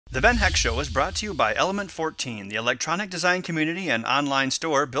The Ben Heck Show is brought to you by Element 14, the electronic design community and online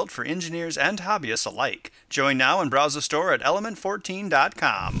store built for engineers and hobbyists alike. Join now and browse the store at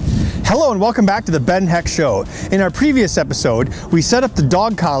element14.com. Hello and welcome back to the Ben Heck Show. In our previous episode, we set up the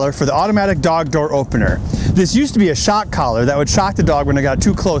dog collar for the automatic dog door opener. This used to be a shock collar that would shock the dog when it got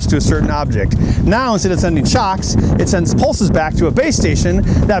too close to a certain object. Now, instead of sending shocks, it sends pulses back to a base station.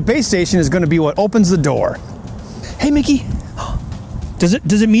 That base station is going to be what opens the door. Hey, Mickey.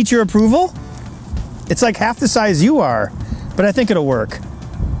 Does it meet your approval? It's like half the size you are, but I think it'll work.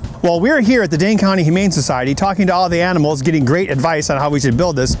 While we're here at the Dane County Humane Society talking to all the animals, getting great advice on how we should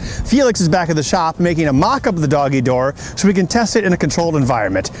build this, Felix is back at the shop making a mock-up of the doggy door so we can test it in a controlled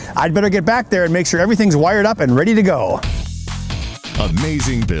environment. I'd better get back there and make sure everything's wired up and ready to go.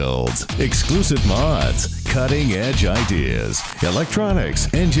 Amazing builds, exclusive mods, cutting-edge ideas,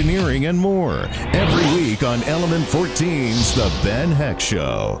 electronics, engineering, and more. Every week on Element 14's The Ben Heck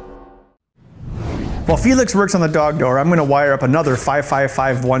Show. While Felix works on the dog door, I'm going to wire up another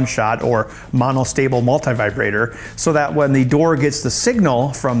 555 one-shot or monostable multivibrator so that when the door gets the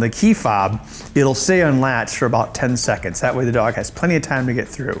signal from the key fob, it'll stay unlatched for about 10 seconds. That way the dog has plenty of time to get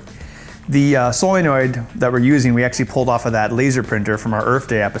through. The solenoid that we're using, we actually pulled off of that laser printer from our Earth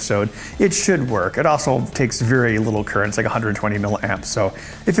Day episode. It should work. It also takes very little current, it's like 120 milliamps. So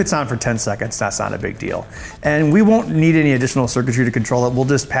if it's on for 10 seconds, that's not a big deal. And we won't need any additional circuitry to control it. We'll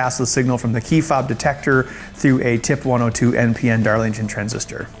just pass the signal from the key fob detector through a tip 102 NPN Darlington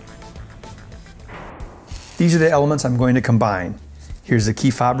transistor. These are the elements I'm going to combine. Here's the key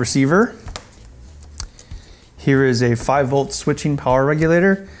fob receiver. Here is a 5-volt switching power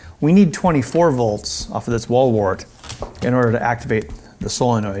regulator. We need 24 volts off of this wall wart in order to activate the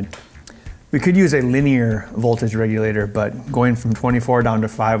solenoid. We could use a linear voltage regulator, but going from 24 down to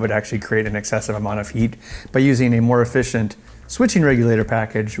 5 would actually create an excessive amount of heat. By using a more efficient switching regulator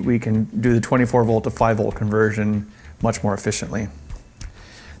package, we can do the 24 volt to 5 volt conversion much more efficiently.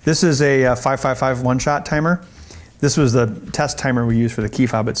 This is a 555 one-shot timer. This was the test timer we used for the key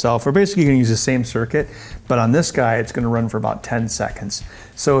fob itself. We're basically going to use the same circuit, but on this guy, it's going to run for about 10 seconds.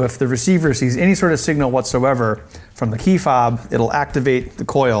 So if the receiver sees any sort of signal whatsoever from the key fob, it'll activate the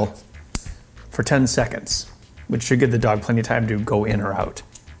coil for 10 seconds, which should give the dog plenty of time to go in or out.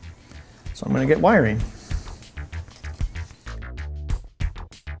 So I'm going to get wiring.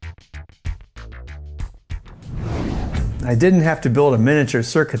 I didn't have to build a miniature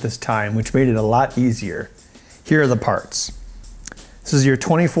circuit this time, which made it a lot easier. Here are the parts. This is your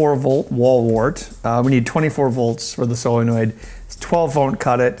 24 volt wall wart. We need 24 volts for the solenoid. 12 won't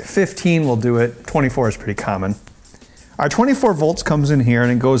cut it, 15 will do it, 24 is pretty common. Our 24 volts comes in here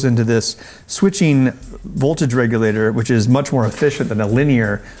and it goes into this switching voltage regulator, which is much more efficient than a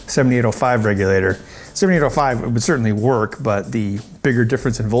linear 7805 regulator. 7805 would certainly work, but the bigger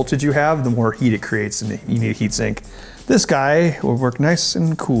difference in voltage you have, the more heat it creates and you need a heat sink. This guy will work nice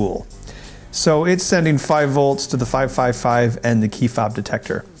and cool. So it's sending 5 volts to the 555 and the key fob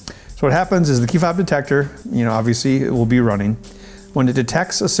detector. So what happens is the key fob detector, obviously it will be running. When it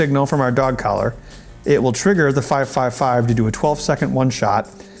detects a signal from our dog collar, it will trigger the 555 to do a 12-second one-shot.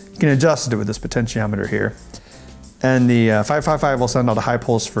 You can adjust it with this potentiometer here. And the 555 will send out a high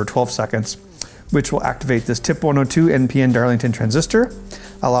pulse for 12 seconds, which will activate this tip 102 NPN Darlington transistor,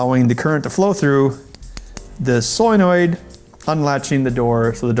 allowing the current to flow through the solenoid, unlatching the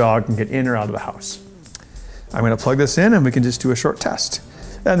door so the dog can get in or out of the house. I'm going to plug this in and we can just do a short test.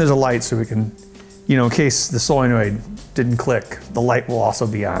 And there's a light so we can, in case the solenoid didn't click, the light will also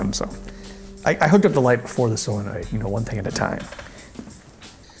be on. So I hooked up the light before the solenoid, one thing at a time.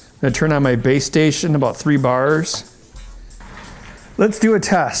 I'm going to turn on my base station, about 3 bars. Let's do a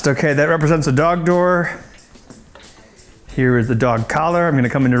test. Okay, that represents a dog door. Here is the dog collar. I'm going to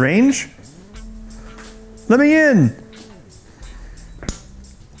come into range. Let me in.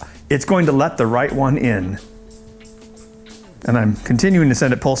 It's going to let the right one in. And I'm continuing to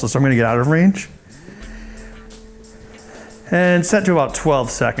send it pulses, so I'm going to get out of range. And set to about 12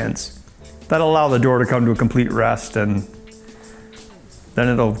 seconds. That'll allow the door to come to a complete rest and then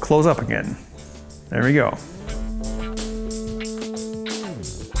it'll close up again. There we go.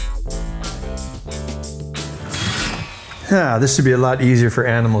 This should be a lot easier for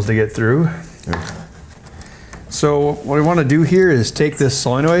animals to get through. So what we want to do here is take this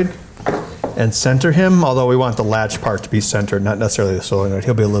solenoid and center him, although we want the latch part to be centered, not necessarily the solenoid.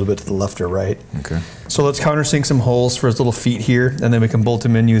 He'll be a little bit to the left or right. Okay. So let's countersink some holes for his little feet here, and then we can bolt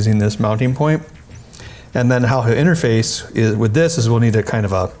him in using this mounting point. And then how he'll interface with this is we'll need a kind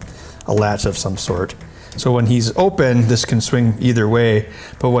of a latch of some sort. So when he's open, this can swing either way,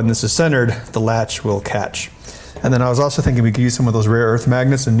 but when this is centered, the latch will catch. And then I was also thinking we could use some of those rare earth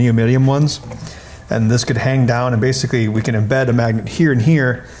magnets and neodymium ones. And this could hang down, and basically we can embed a magnet here and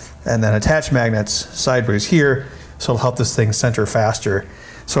here, and then attach magnets sideways here, so it'll help this thing center faster.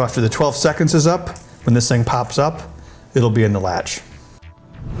 So after the 12 seconds is up, when this thing pops up, it'll be in the latch.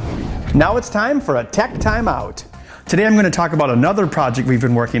 Now it's time for a tech timeout. Today I'm going to talk about another project we've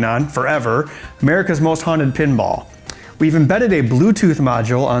been working on forever, America's Most Haunted Pinball. We've embedded a Bluetooth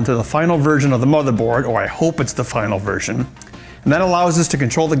module onto the final version of the motherboard, or I hope it's the final version. And that allows us to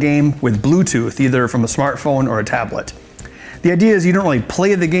control the game with Bluetooth, either from a smartphone or a tablet. The idea is you don't really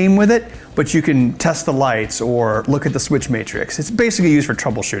play the game with it, but you can test the lights or look at the switch matrix. It's basically used for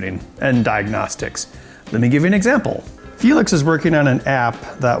troubleshooting and diagnostics. Let me give you an example. Felix is working on an app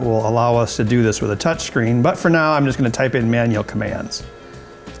that will allow us to do this with a touch screen, but for now I'm just going to type in manual commands.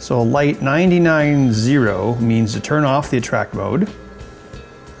 So light 990 means to turn off the attract mode.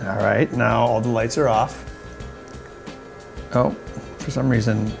 All right, now all the lights are off. Oh, for some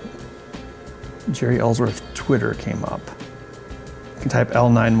reason, Jerry Ellsworth Twitter came up. You can type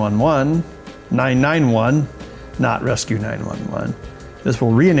L911, 991, not rescue 911. This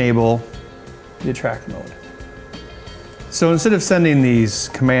will re-enable the attract mode. So instead of sending these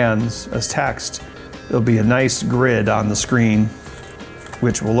commands as text, there'll be a nice grid on the screen,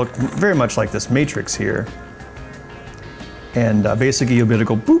 which will look very much like this matrix here. And basically you'll be able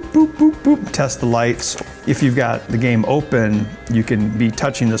to go boop, boop, boop, boop, test the lights. If you've got the game open, you can be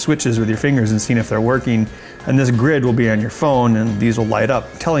touching the switches with your fingers and seeing if they're working. And this grid will be on your phone, and these will light up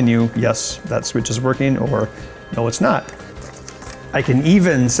telling you, yes, that switch is working, or no, it's not. I can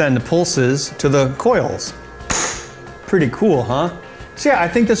even send pulses to the coils. Pretty cool, huh? So yeah, I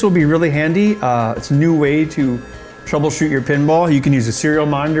think this will be really handy. It's a new way to troubleshoot your pinball. You can use a serial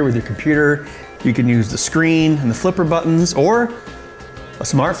monitor with your computer. You can use the screen and the flipper buttons, or a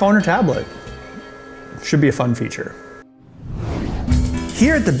smartphone or tablet. Should be a fun feature.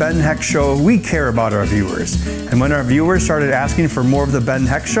 Here at the Ben Heck Show, we care about our viewers. And when our viewers started asking for more of the Ben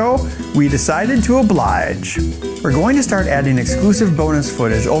Heck Show, we decided to oblige. We're going to start adding exclusive bonus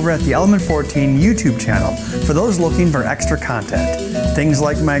footage over at the Element 14 YouTube channel for those looking for extra content. Things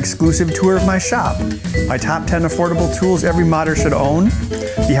like my exclusive tour of my shop, my top 10 affordable tools every modder should own,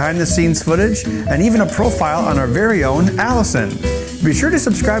 behind the scenes footage, and even a profile on our very own Allison. Be sure to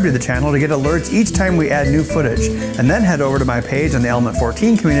subscribe to the channel to get alerts each time we add new footage, and then head over to my page on the Element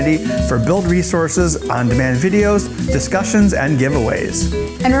 14 community for build resources, on-demand videos, discussions, and giveaways.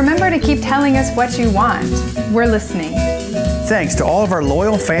 And remember to keep telling us what you want. We're listening. Thanks to all of our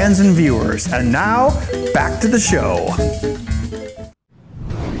loyal fans and viewers. And now, back to the show.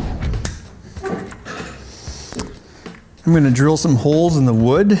 I'm going to drill some holes in the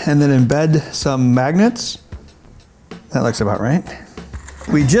wood and then embed some magnets. That looks about right.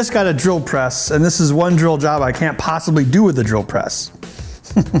 We just got a drill press, and this is one drill job I can't possibly do with the drill press.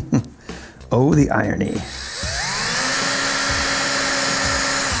 Oh, the irony.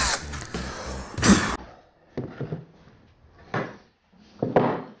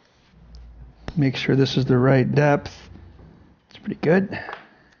 Make sure this is the right depth. It's pretty good.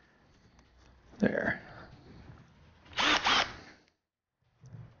 There.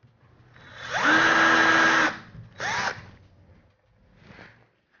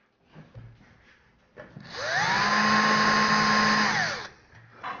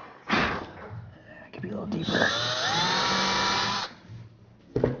 Could be a little deeper.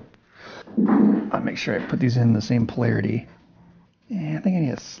 I'll make sure I put these in the same polarity. Yeah, I think I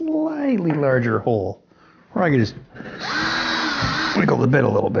need a slightly larger hole. Or I could just wiggle the bit a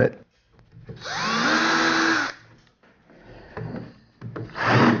little bit.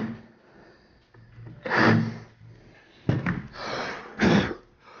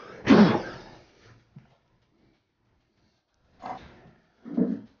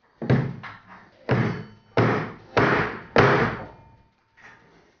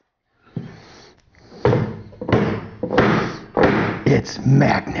 It's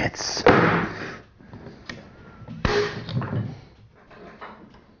magnets.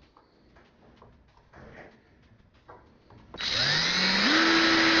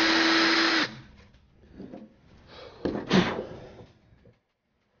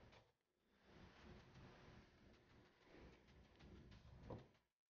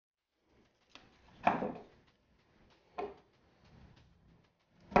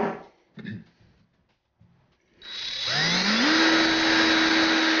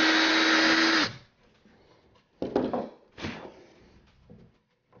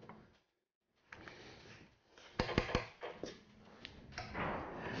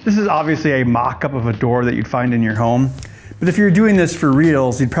 This is obviously a mock-up of a door that you'd find in your home, But if you're doing this for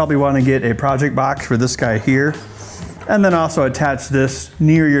reals, you'd probably want to get a project box for this guy here, and then also attach this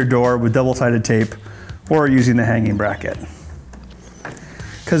near your door with double-sided tape or using the hanging bracket.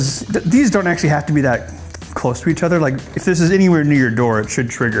 Because these don't actually have to be that close to each other. Like if this is anywhere near your door, it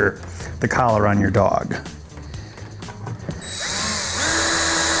should trigger the collar on your dog.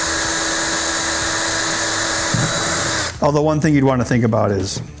 Although one thing you'd want to think about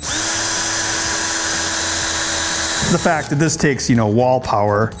is the fact that this takes, wall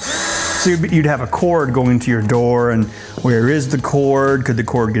power. So you'd have a cord going to your door, and where is the cord? Could the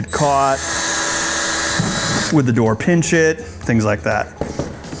cord get caught? Would the door pinch it? Things like that.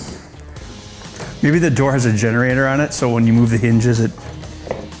 Maybe the door has a generator on it, so when you move the hinges, it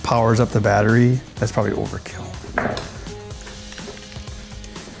powers up the battery. That's probably overkill.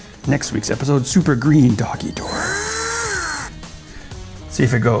 Next week's episode, super green doggy door. See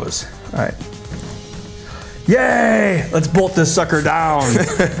if it goes. All right. Yay! Let's bolt this sucker down.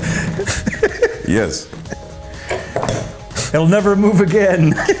 Yes. It'll never move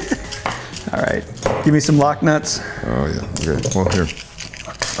again. All right. Give me some lock nuts. Oh, yeah. Okay. Well, here.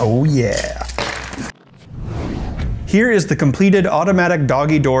 Oh, yeah. Here is the completed automatic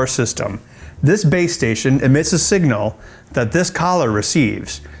doggy door system. This base station emits a signal that this collar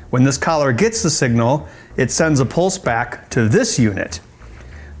receives. When this collar gets the signal, it sends a pulse back to this unit.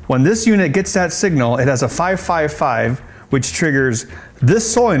 When this unit gets that signal, it has a 555, which triggers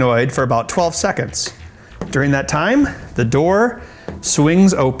this solenoid for about 12 seconds. During that time, the door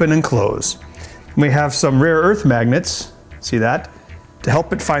swings open and close. We have some rare earth magnets, see that, to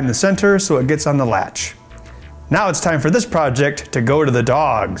help it find the center so it gets on the latch. Now it's time for this project to go to the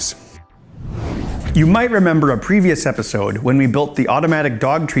dogs. You might remember a previous episode when we built the automatic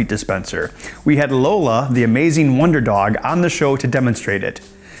dog treat dispenser. We had Lola, the amazing wonder dog, on the show to demonstrate it.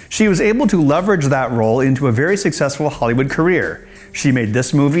 She was able to leverage that role into a very successful Hollywood career. She made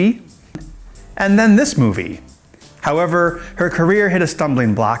this movie, and then this movie. However, her career hit a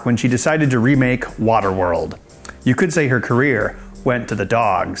stumbling block when she decided to remake Waterworld. You could say her career went to the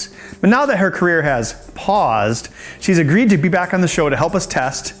dogs. But now that her career has paused, she's agreed to be back on the show to help us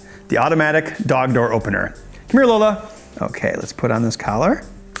test the automatic dog door opener. Come here, Lola. Okay, let's put on this collar.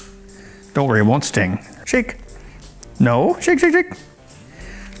 Don't worry, it won't sting. Shake. No, shake, shake, shake.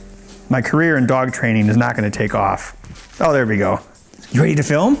 My career in dog training is not going to take off. Oh, there we go. You ready to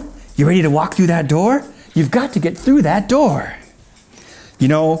film? You ready to walk through that door? You've got to get through that door.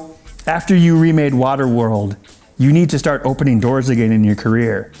 After you remade Waterworld, you need to start opening doors again in your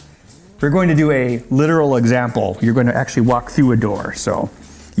career. We're going to do a literal example. You're going to actually walk through a door. So,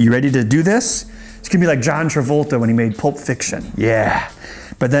 you ready to do this? It's going to be like John Travolta when he made Pulp Fiction. Yeah.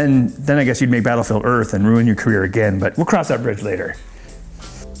 But then I guess you'd make Battlefield Earth and ruin your career again, but we'll cross that bridge later.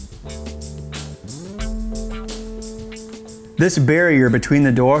 This barrier between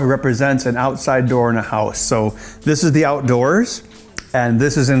the door represents an outside door in a house. So this is the outdoors, and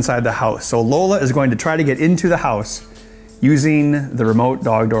this is inside the house. So Lola is going to try to get into the house using the remote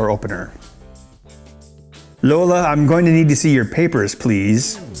dog door opener. Lola, I'm going to need to see your papers,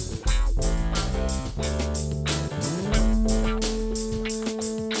 please.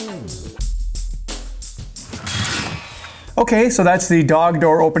 Okay, so that's the dog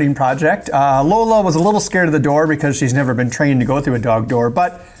door opening project. Lola was a little scared of the door because she's never been trained to go through a dog door,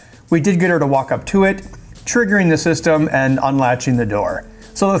 but we did get her to walk up to it, triggering the system and unlatching the door.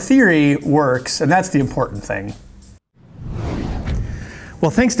 So the theory works, and that's the important thing.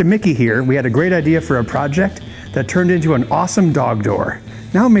 Well, thanks to Mickey here, we had a great idea for a project that turned into an awesome dog door.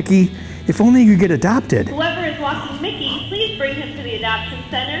 Now, Mickey, if only you could get adopted. Whoever is walking Mickey, please bring him to the adoption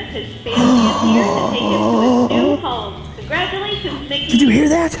center. His family is here to take him to his new home. Congratulations, Mickey. Did you hear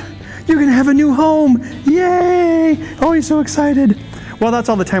that? You're gonna have a new home. Yay! Oh, he's so excited. Well, that's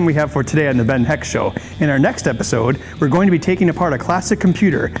all the time we have for today on the Ben Heck Show. In our next episode, we're going to be taking apart a classic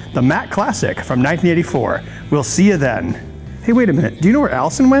computer, the Mac Classic from 1984. We'll see you then. Hey, wait a minute. Do you know where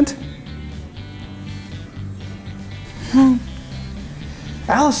Allison went?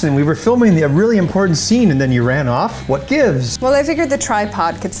 Allison, we were filming a really important scene and then you ran off. What gives? Well, I figured the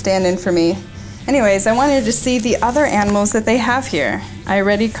tripod could stand in for me. Anyways, I wanted to see the other animals that they have here. I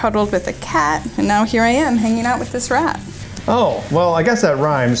already cuddled with a cat, and now here I am hanging out with this rat. Oh, well, I guess that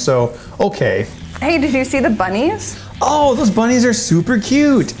rhymes, so okay. Hey, did you see the bunnies? Oh, those bunnies are super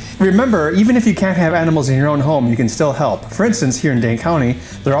cute. Remember, even if you can't have animals in your own home, you can still help. For instance, here in Dane County,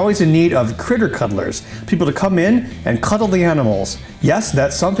 they're always in need of critter cuddlers, people to come in and cuddle the animals. Yes,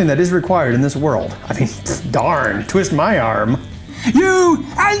 that's something that is required in this world. I mean, darn, twist my arm. You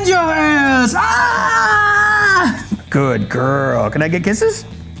and your ass! Ah! Good girl. Can I get kisses?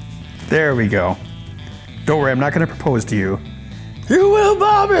 There we go. Don't worry, I'm not going to propose to you. You will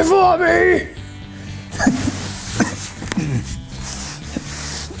bow before me!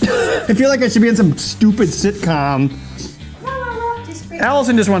 I feel like I should be in some stupid sitcom.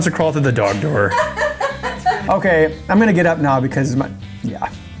 Allison just wants to crawl through the dog door. Okay, I'm going to get up now because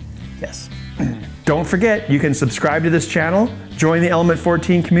yes. Don't forget, you can subscribe to this channel, join the Element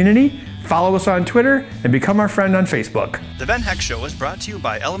 14 community, follow us on Twitter, and become our friend on Facebook. The Ben Heck Show is brought to you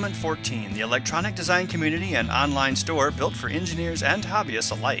by Element 14, the electronic design community and online store built for engineers and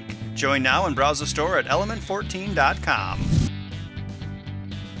hobbyists alike. Join now and browse the store at element14.com.